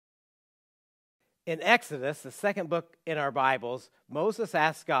In Exodus, the second book in our Bibles, Moses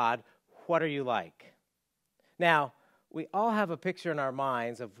asks God, "What are you like?" Now, we all have a picture in our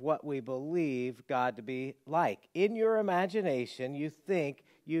minds of what we believe God to be like. In your imagination, you think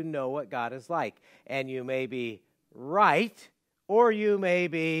you know what God is like. And you may be right, or you may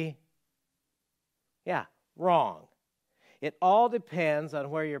be, wrong. It all depends on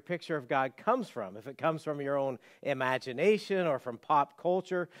where your picture of God comes from. If it comes from your own imagination or from pop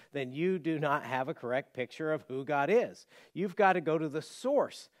culture, then you do not have a correct picture of who God is. You've got to go to the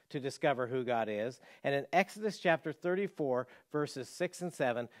source to discover who God is. And in Exodus chapter 34, verses 6 and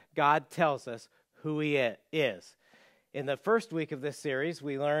 7, God tells us who he is. In the first week of this series,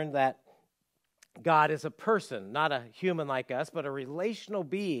 we learned that God is a person, not a human like us, but a relational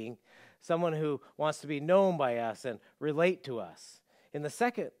being, someone who wants to be known by us and relate to us. In the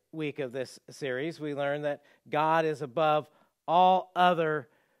second week of this series, we learned that God is above all other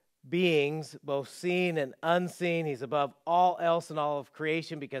beings, both seen and unseen. He's above all else in all of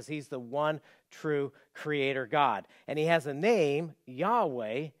creation because he's the one true creator God. And he has a name,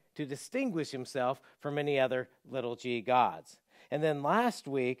 Yahweh, to distinguish himself from any other little g gods. And then last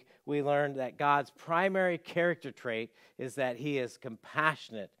week, we learned that God's primary character trait is that he is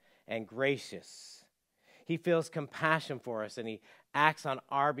compassionate and gracious. He feels compassion for us and he acts on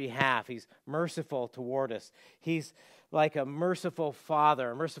our behalf. He's merciful toward us. He's like a merciful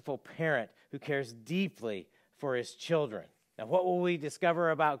father, a merciful parent who cares deeply for his children. Now, what will we discover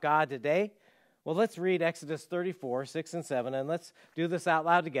about God today? Well, let's read Exodus 34, 6 and 7, and let's do this out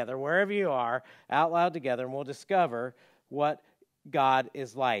loud together. Wherever you are, out loud together, and we'll discover what God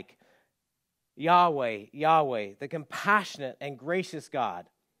is like. Yahweh, Yahweh, the compassionate and gracious God,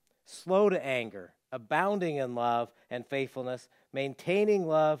 slow to anger, abounding in love and faithfulness, maintaining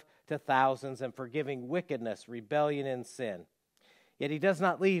love to thousands, and forgiving wickedness, rebellion, and sin. Yet he does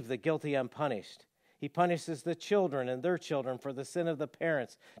not leave the guilty unpunished. He punishes the children and their children for the sin of the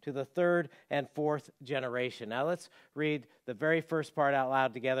parents to the third and fourth generation. Now let's read the very first part out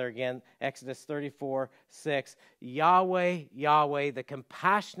loud together again. Exodus 34, 6. Yahweh, Yahweh, the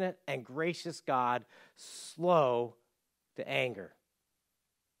compassionate and gracious God, slow to anger.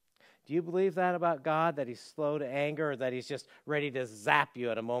 Do you believe that about God, that he's slow to anger, or that he's just ready to zap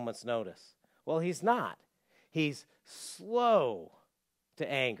you at a moment's notice? Well, he's not. He's slow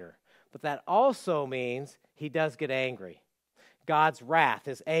to anger. But that also means he does get angry. God's wrath,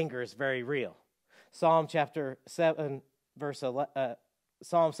 his anger, is very real. Psalm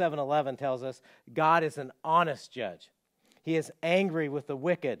 7:11 tells us God is an honest judge. He is angry with the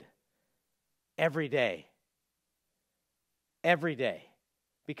wicked every day. Every day.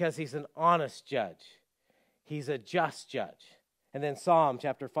 Because he's an honest judge. He's a just judge. And then Psalm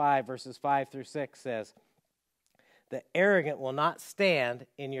chapter 5, verses 5 through 6 says, "The arrogant will not stand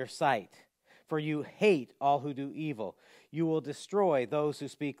in your sight, for you hate all who do evil. You will destroy those who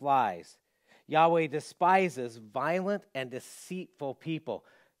speak lies. Yahweh despises violent and deceitful people."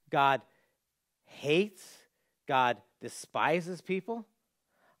 God hates, God despises people?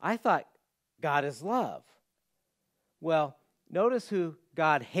 I thought God is love. Well, notice who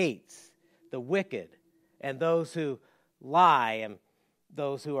God hates: the wicked and those who lie and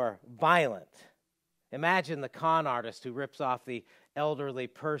those who are violent. Imagine the con artist who rips off the elderly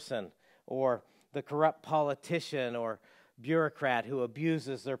person, or the corrupt politician or bureaucrat who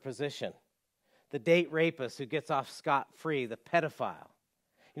abuses their position, the date rapist who gets off scot-free, the pedophile.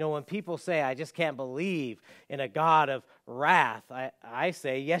 You know, when people say, "I just can't believe in a God of wrath," I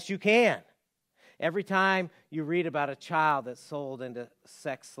say, yes, you can. Every time you read about a child that's sold into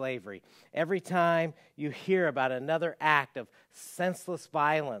sex slavery, every time you hear about another act of senseless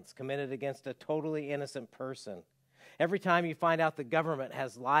violence committed against a totally innocent person, every time you find out the government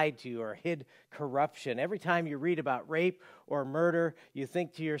has lied to you or hid corruption, every time you read about rape or murder, you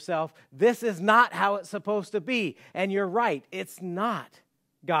think to yourself, this is not how it's supposed to be. And you're right, it's not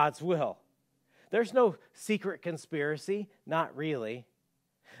God's will. There's no secret conspiracy, not really.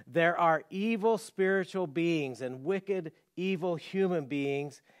 There are evil spiritual beings and wicked, evil human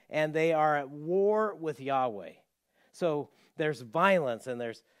beings, and they are at war with Yahweh. So there's violence and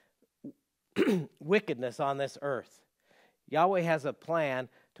there's wickedness on this earth. Yahweh has a plan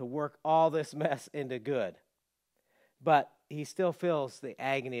to work all this mess into good, but he still feels the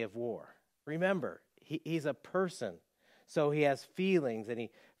agony of war. Remember, he's a person, so he has feelings, and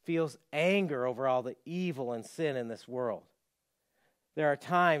he feels anger over all the evil and sin in this world. There are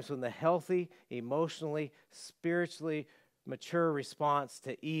times when the healthy, emotionally, spiritually mature response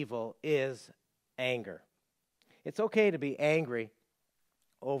to evil is anger. It's okay to be angry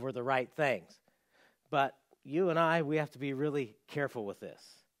over the right things, but you and I, we have to be really careful with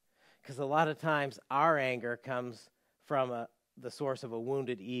this. Because a lot of times our anger comes from the source of a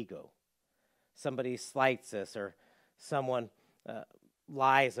wounded ego. Somebody slights us, or someone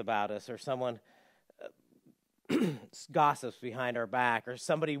lies about us, or someone gossips behind our back, or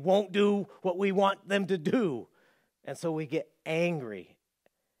somebody won't do what we want them to do. And so we get angry.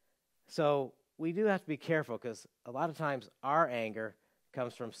 So we do have to be careful, because a lot of times our anger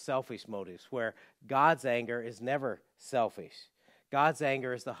comes from selfish motives, where God's anger is never selfish. God's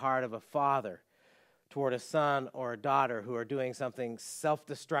anger is the heart of a father toward a son or a daughter who are doing something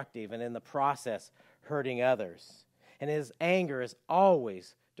self-destructive and in the process hurting others. And his anger is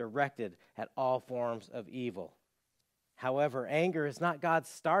always directed at all forms of evil. However, anger is not God's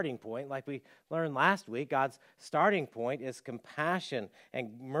starting point. Like we learned last week, God's starting point is compassion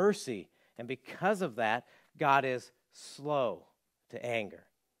and mercy. And because of that, God is slow to anger.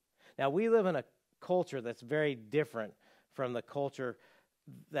 Now, we live in a culture that's very different from the culture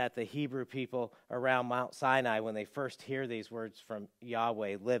that the Hebrew people around Mount Sinai, when they first hear these words from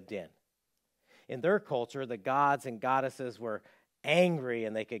Yahweh, lived in. In their culture, the gods and goddesses were angry,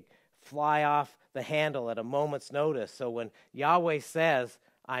 and they could fly off the handle at a moment's notice. So when Yahweh says,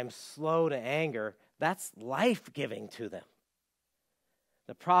 I'm slow to anger, that's life-giving to them.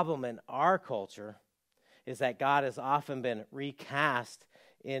 The problem in our culture is that God has often been recast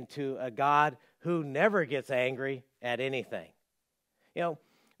into a God who never gets angry at anything. You know,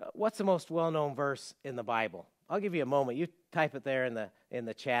 what's the most well-known verse in the Bible? I'll give you a moment. You type it there in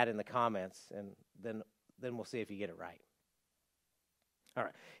the chat, in the comments, and then we'll see if you get it right. All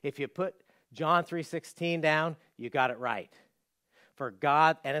right. If you put John 3:16 down, you got it right. For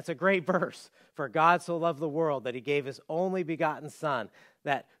God, and it's a great verse, for God so loved the world that he gave his only begotten Son,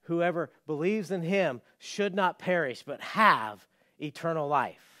 that whoever believes in him should not perish, but have eternal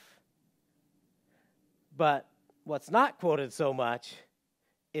life. But what's not quoted so much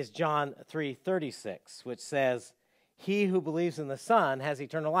is John 3:36, which says, he who believes in the Son has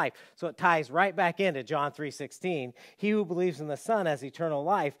eternal life. So it ties right back into John 3:16. He who believes in the Son has eternal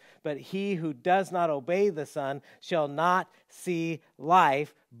life, but he who does not obey the Son shall not see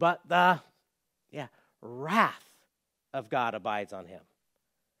life, but the wrath of God abides on him.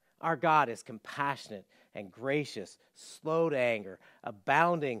 Our God is compassionate and gracious, slow to anger,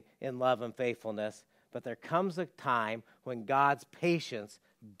 abounding in love and faithfulness, but there comes a time when God's patience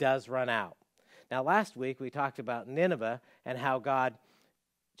does run out. Now, last week we talked about Nineveh and how God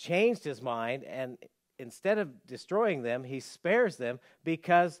changed his mind, and instead of destroying them, he spares them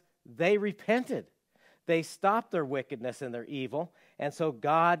because they repented. They stopped their wickedness and their evil, and so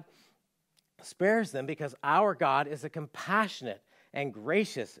God spares them because our God is a compassionate and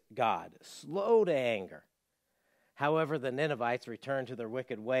gracious God, slow to anger. However, the Ninevites returned to their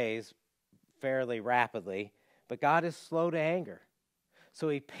wicked ways fairly rapidly, but God is slow to anger. So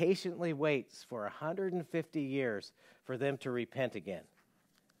he patiently waits for 150 years for them to repent again.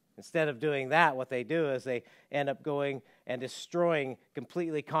 Instead of doing that, what they do is they end up going and destroying,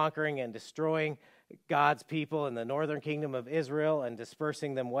 completely conquering and destroying God's people in the northern kingdom of Israel and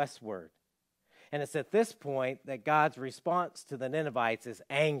dispersing them westward. And it's at this point that God's response to the Ninevites is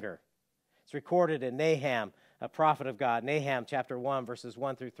anger. It's recorded in Nahum, a prophet of God, Nahum chapter 1, verses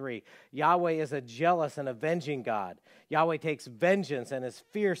 1 through 3. Yahweh is a jealous and avenging God. Yahweh takes vengeance and is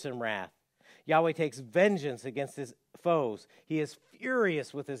fierce in wrath. Yahweh takes vengeance against his foes. He is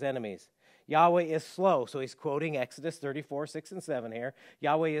furious with his enemies. Yahweh is slow. So he's quoting Exodus 34, 6 and 7 here.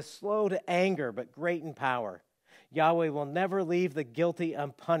 Yahweh is slow to anger, but great in power. Yahweh will never leave the guilty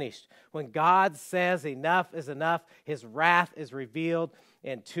unpunished. When God says enough is enough, his wrath is revealed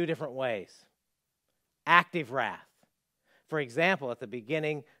in two different ways. Active wrath. For example, at the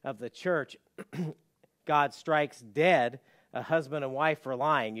beginning of the church, God strikes dead a husband and wife for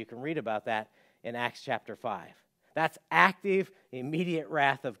lying. You can read about that in Acts chapter 5. That's active, immediate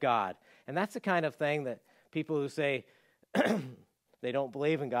wrath of God. And that's the kind of thing that people who say they don't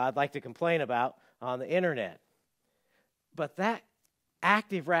believe in God like to complain about on the internet. But that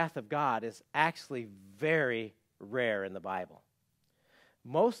active wrath of God is actually very rare in the Bible.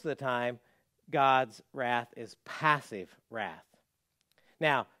 Most of the time, God's wrath is passive wrath.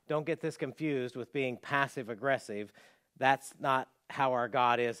 Now, don't get this confused with being passive-aggressive. That's not how our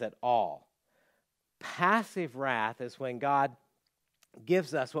God is at all. Passive wrath is when God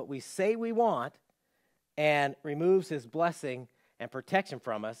gives us what we say we want and removes his blessing and protection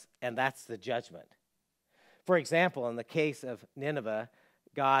from us, and that's the judgment. For example, in the case of Nineveh,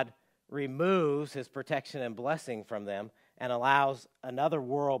 God removes his protection and blessing from them and allows another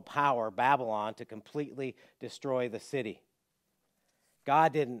world power, Babylon, to completely destroy the city.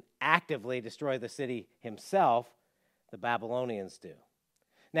 God didn't actively destroy the city himself. The Babylonians do.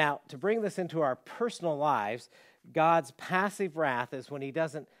 Now, to bring this into our personal lives, God's passive wrath is when he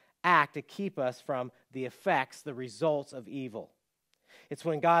doesn't act to keep us from the effects, the results of evil. It's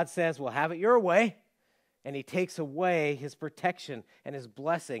when God says, well, have it your way, and he takes away his protection and his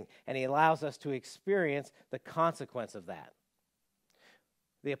blessing, and he allows us to experience the consequence of that.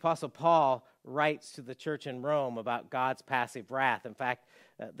 The Apostle Paul writes to the church in Rome about God's passive wrath. In fact,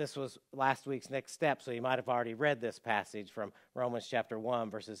 this was last week's next step, so you might have already read this passage from Romans chapter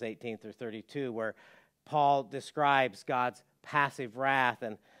 1, verses 18 through 32, where Paul describes God's passive wrath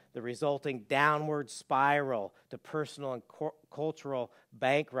and the resulting downward spiral to personal and cultural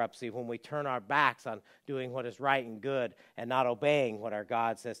bankruptcy when we turn our backs on doing what is right and good and not obeying what our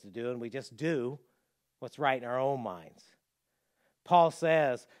God says to do, and we just do what's right in our own minds. Paul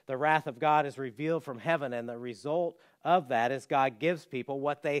says the wrath of God is revealed from heaven, and the result of that is God gives people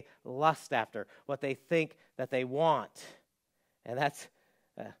what they lust after, what they think that they want, and that's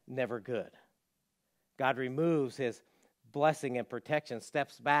never good. God removes his blessing and protection,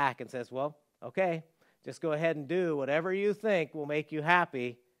 steps back and says, well, okay, just go ahead and do whatever you think will make you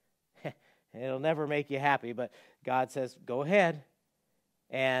happy. It'll never make you happy, but God says, go ahead.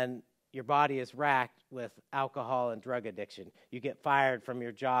 And your body is racked with alcohol and drug addiction. You get fired from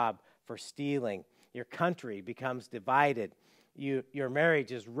your job for stealing. Your country becomes divided. Your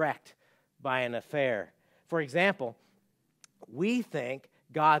marriage is wrecked by an affair. For example, we think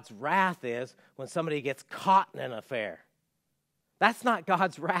God's wrath is when somebody gets caught in an affair. That's not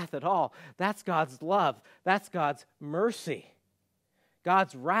God's wrath at all. That's God's love. That's God's mercy.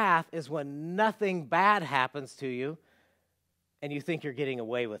 God's wrath is when nothing bad happens to you and you think you're getting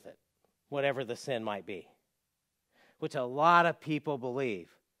away with it, whatever the sin might be, which a lot of people believe.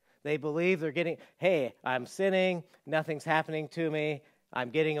 They believe they're getting, hey, I'm sinning, nothing's happening to me,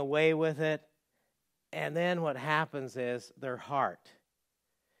 I'm getting away with it. And then what happens is their heart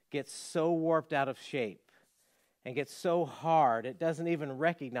gets so warped out of shape and gets so hard, it doesn't even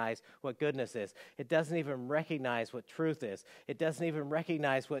recognize what goodness is. It doesn't even recognize what truth is. It doesn't even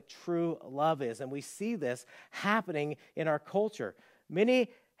recognize what true love is. And we see this happening in our culture. Many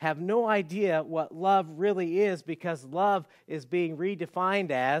have no idea what love really is because love is being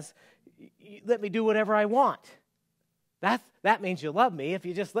redefined as, let me do whatever I want. That means you love me if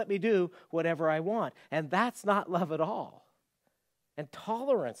you just let me do whatever I want. And that's not love at all. And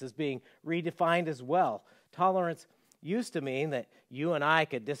tolerance is being redefined as well. Tolerance used to mean that you and I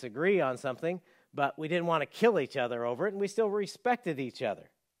could disagree on something, but we didn't want to kill each other over it, and we still respected each other.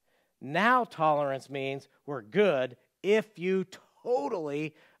 Now tolerance means we're good if you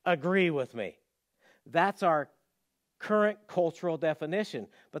totally agree with me. That's our current cultural definition.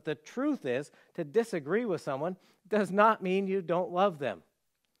 But the truth is, to disagree with someone does not mean you don't love them.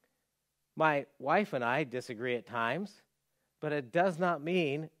 My wife and I disagree at times, but it does not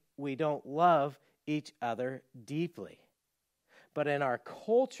mean we don't love each other deeply. But in our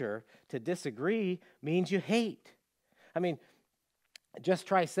culture, to disagree means you hate. I mean, just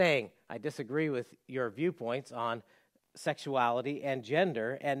try saying, I disagree with your viewpoints on sexuality and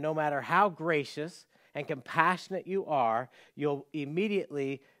gender, and no matter how gracious and compassionate you are, you'll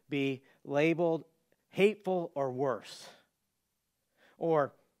immediately be labeled hateful or worse.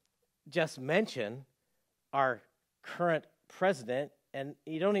 Or just mention our current president, and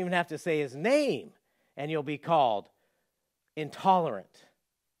you don't even have to say his name, and you'll be called intolerant.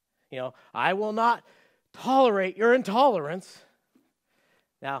 You know, I will not tolerate your intolerance.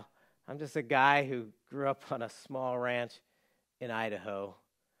 Now, I'm just a guy who grew up on a small ranch in Idaho,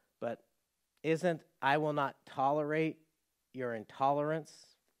 but isn't I will not tolerate your intolerance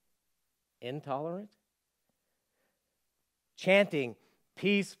intolerant? Chanting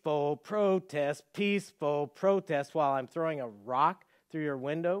peaceful protest while I'm throwing a rock through your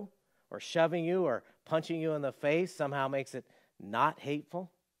window or shoving you or punching you in the face somehow makes it not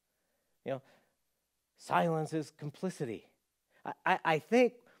hateful. You know, silence is complicity. I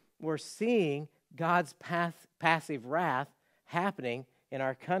think we're seeing God's passive wrath happening in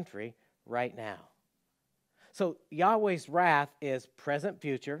our country right now. So Yahweh's wrath is present,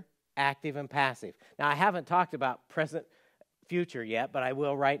 future, active, and passive. Now, I haven't talked about present, future yet, but I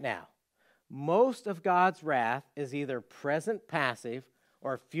will right now. Most of God's wrath is either present, passive,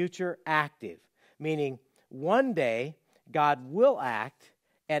 or future, active, meaning one day God will act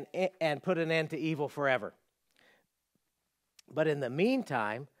and put an end to evil forever. But in the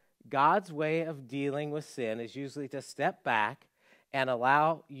meantime, God's way of dealing with sin is usually to step back and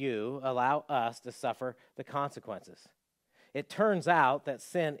allow us to suffer the consequences. It turns out that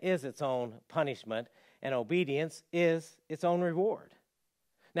sin is its own punishment and obedience is its own reward.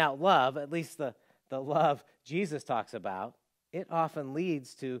 Now, love, at least the love Jesus talks about, it often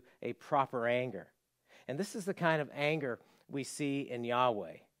leads to a proper anger. And this is the kind of anger we see in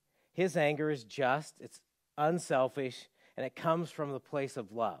Yahweh. His anger is just, it's unselfish, and it comes from the place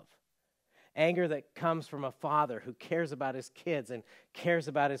of love. Anger that comes from a father who cares about his kids and cares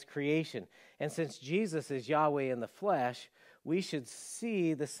about his creation. And since Jesus is Yahweh in the flesh, we should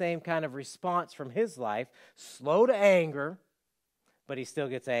see the same kind of response from his life, slow to anger, but he still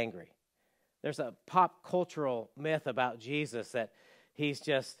gets angry. There's a pop cultural myth about Jesus that he's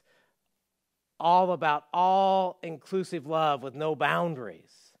just all about all-inclusive love with no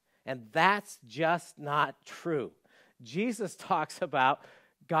boundaries. And that's just not true. Jesus talks about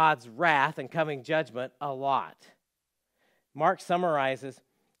God's wrath and coming judgment a lot. Mark summarizes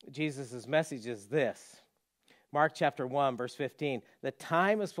Jesus' message as this. Mark chapter 1, verse 15. The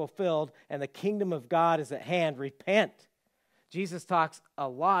time is fulfilled and the kingdom of God is at hand. Repent. Jesus talks a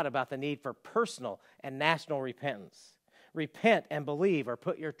lot about the need for personal and national repentance. Repent and believe or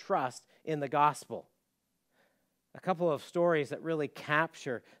put your trust in the gospel. A couple of stories that really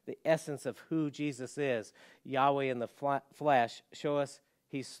capture the essence of who Jesus is, Yahweh in the flesh, show us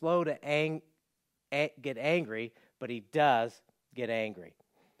he's slow to get angry, but he does get angry.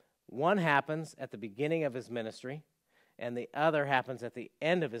 One happens at the beginning of his ministry, and the other happens at the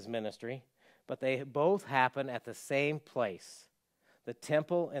end of his ministry, but they both happen at the same place, the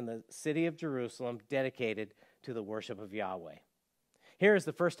temple in the city of Jerusalem dedicated to the worship of Yahweh. Here is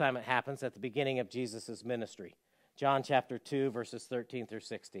the first time it happens at the beginning of Jesus' ministry. John chapter 2, verses 13 through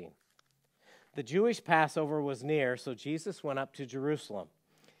 16. The Jewish Passover was near, so Jesus went up to Jerusalem.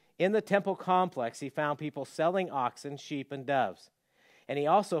 In the temple complex, he found people selling oxen, sheep, and doves. And he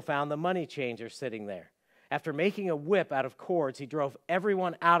also found the money changers sitting there. After making a whip out of cords, he drove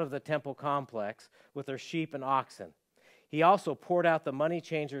everyone out of the temple complex with their sheep and oxen. He also poured out the money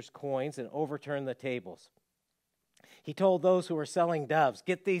changers' coins and overturned the tables. He told those who were selling doves,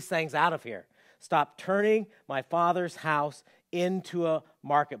 "Get these things out of here. Stop turning my Father's house into a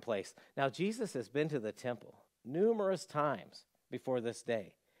marketplace." Now, Jesus has been to the temple numerous times before this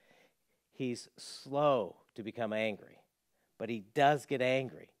day. He's slow to become angry, but he does get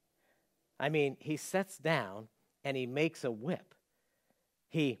angry. I mean, he sits down and he makes a whip.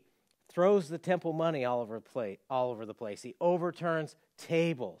 He throws the temple money all over the place. He overturns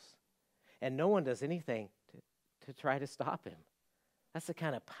tables, and no one does anything to try to stop him. That's the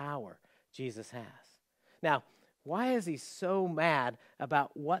kind of power Jesus has. Now, why is he so mad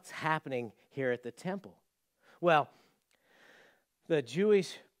about what's happening here at the temple? Well, the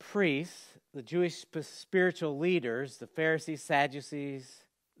Jewish priests, the Jewish spiritual leaders, the Pharisees, Sadducees,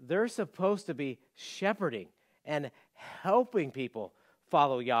 they're supposed to be shepherding and helping people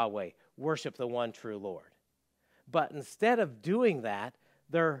follow Yahweh, worship the one true Lord. But instead of doing that,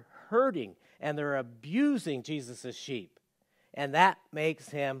 they're hurting and they're abusing Jesus' sheep. And that makes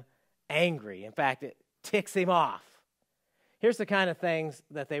him angry. In fact, it ticks him off. Here's the kind of things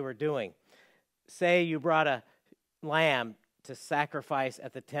that they were doing. Say you brought a lamb to sacrifice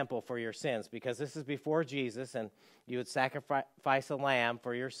at the temple for your sins, because this is before Jesus, and you would sacrifice a lamb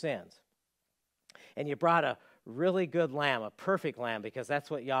for your sins. And you brought a really good lamb, a perfect lamb, because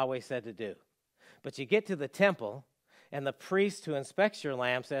that's what Yahweh said to do. But you get to the temple, and the priest who inspects your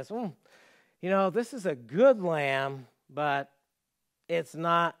lamb says, this is a good lamb, but it's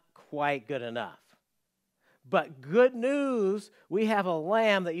not quite good enough. But good news, we have a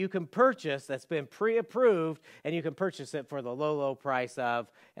lamb that you can purchase that's been pre-approved, and you can purchase it for the low, low price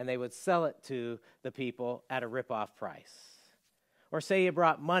of, and they would sell it to the people at a rip-off price. Or say you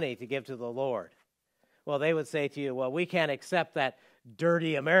brought money to give to the Lord. Well, they would say to you, well, we can't accept that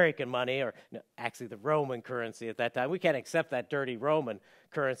dirty American money, or actually the Roman currency at that time. We can't accept that dirty Roman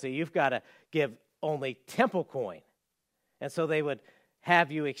currency. You've got to give only temple coin. And so they would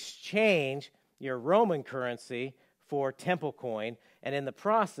have you exchange your Roman currency for temple coin, and in the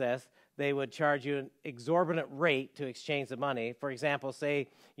process, they would charge you an exorbitant rate to exchange the money. For example, say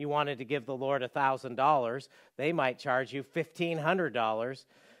you wanted to give the Lord $1,000, they might charge you $1,500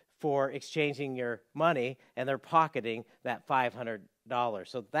 for exchanging your money, and they're pocketing that $500.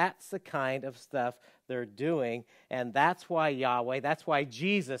 So that's the kind of stuff they're doing, and that's why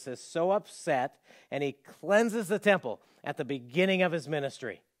Jesus is so upset, and he cleanses the temple at the beginning of his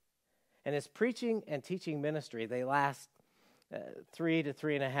ministry. And his preaching and teaching ministry, they last 3 to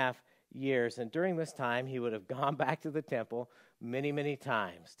 3.5 years. And during this time, he would have gone back to the temple many, many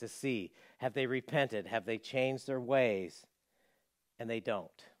times to see, have they repented? Have they changed their ways? And they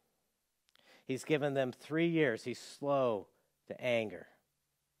don't. He's given them 3 years. He's slow to anger.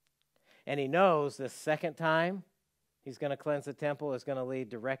 And he knows the second time, He's going to cleanse the temple. It's going to lead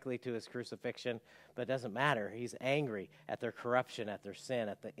directly to his crucifixion, but it doesn't matter. He's angry at their corruption, at their sin,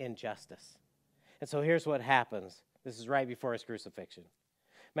 at the injustice. And so here's what happens. This is right before his crucifixion.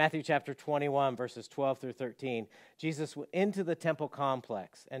 Matthew chapter 21, verses 12 through 13. Jesus went into the temple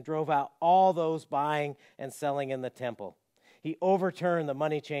complex and drove out all those buying and selling in the temple. He overturned the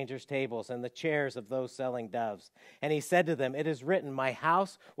money changers' tables and the chairs of those selling doves. And he said to them, "It is written, my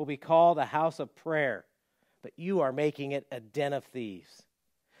house will be called a house of prayer, but you are making it a den of thieves."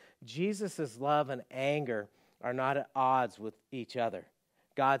 Jesus' love and anger are not at odds with each other.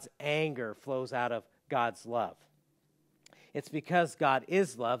 God's anger flows out of God's love. It's because God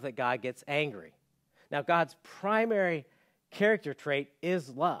is love that God gets angry. Now, God's primary character trait is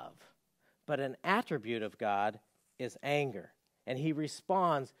love, but an attribute of God is anger, and he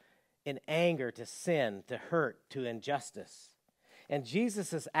responds in anger to sin, to hurt, to injustice. And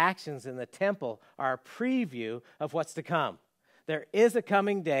Jesus' actions in the temple are a preview of what's to come. There is a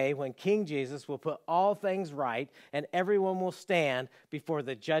coming day when King Jesus will put all things right and everyone will stand before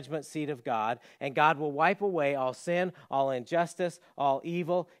the judgment seat of God, and God will wipe away all sin, all injustice, all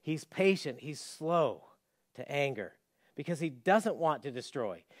evil. He's patient. He's slow to anger because he doesn't want to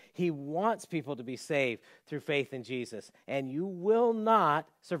destroy. He wants people to be saved through faith in Jesus, and you will not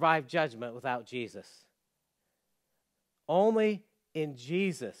survive judgment without Jesus. Only in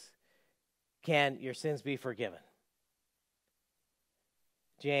Jesus can your sins be forgiven.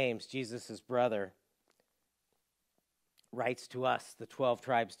 James, Jesus' brother, writes to us, the 12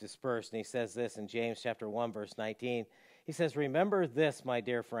 tribes dispersed, and he says this in James chapter 1, verse 19. He says, "Remember this, my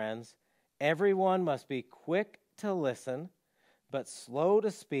dear friends, everyone must be quick to listen, but slow to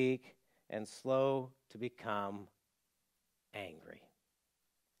speak and slow to become angry."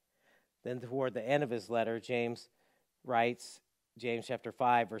 Then toward the end of his letter, James writes, James chapter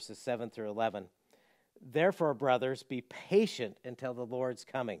 5, verses 7 through 11, "Therefore, brothers, be patient until the Lord's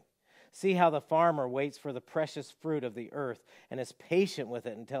coming. See how the farmer waits for the precious fruit of the earth and is patient with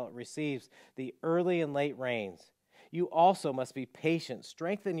it until it receives the early and late rains. You also must be patient.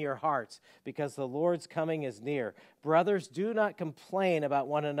 Strengthen your hearts because the Lord's coming is near. Brothers, do not complain about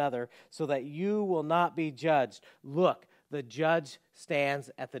one another so that you will not be judged. Look, the judge stands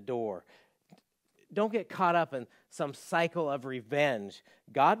at the door." Don't get caught up in some cycle of revenge.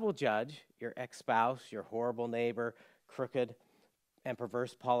 God will judge your ex-spouse, your horrible neighbor, crooked and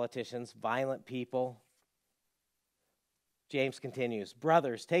perverse politicians, violent people. James continues,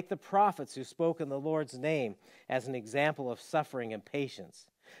 "Brothers, take the prophets who spoke in the Lord's name as an example of suffering and patience.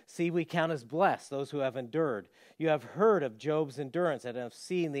 See, we count as blessed those who have endured. You have heard of Job's endurance and have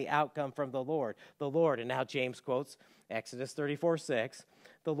seen the outcome from the Lord. And now James quotes Exodus 34:6.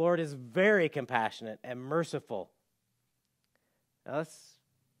 "The Lord is very compassionate and merciful." Now let's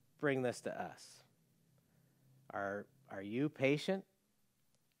bring this to us. Are you patient?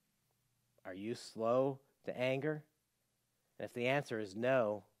 Are you slow to anger? And if the answer is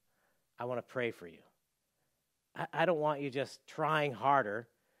no, I want to pray for you. I don't want you just trying harder.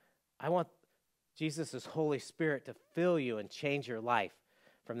 I want Jesus' Holy Spirit to fill you and change your life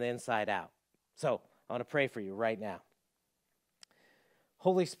from the inside out. So I want to pray for you right now.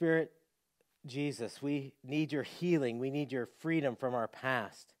 Holy Spirit, Jesus, we need your healing. We need your freedom from our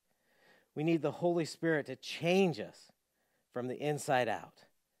past. We need the Holy Spirit to change us from the inside out.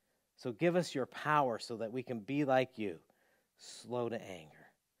 So give us your power so that we can be like you, slow to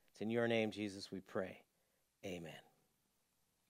anger. It's in your name, Jesus, we pray. Amen.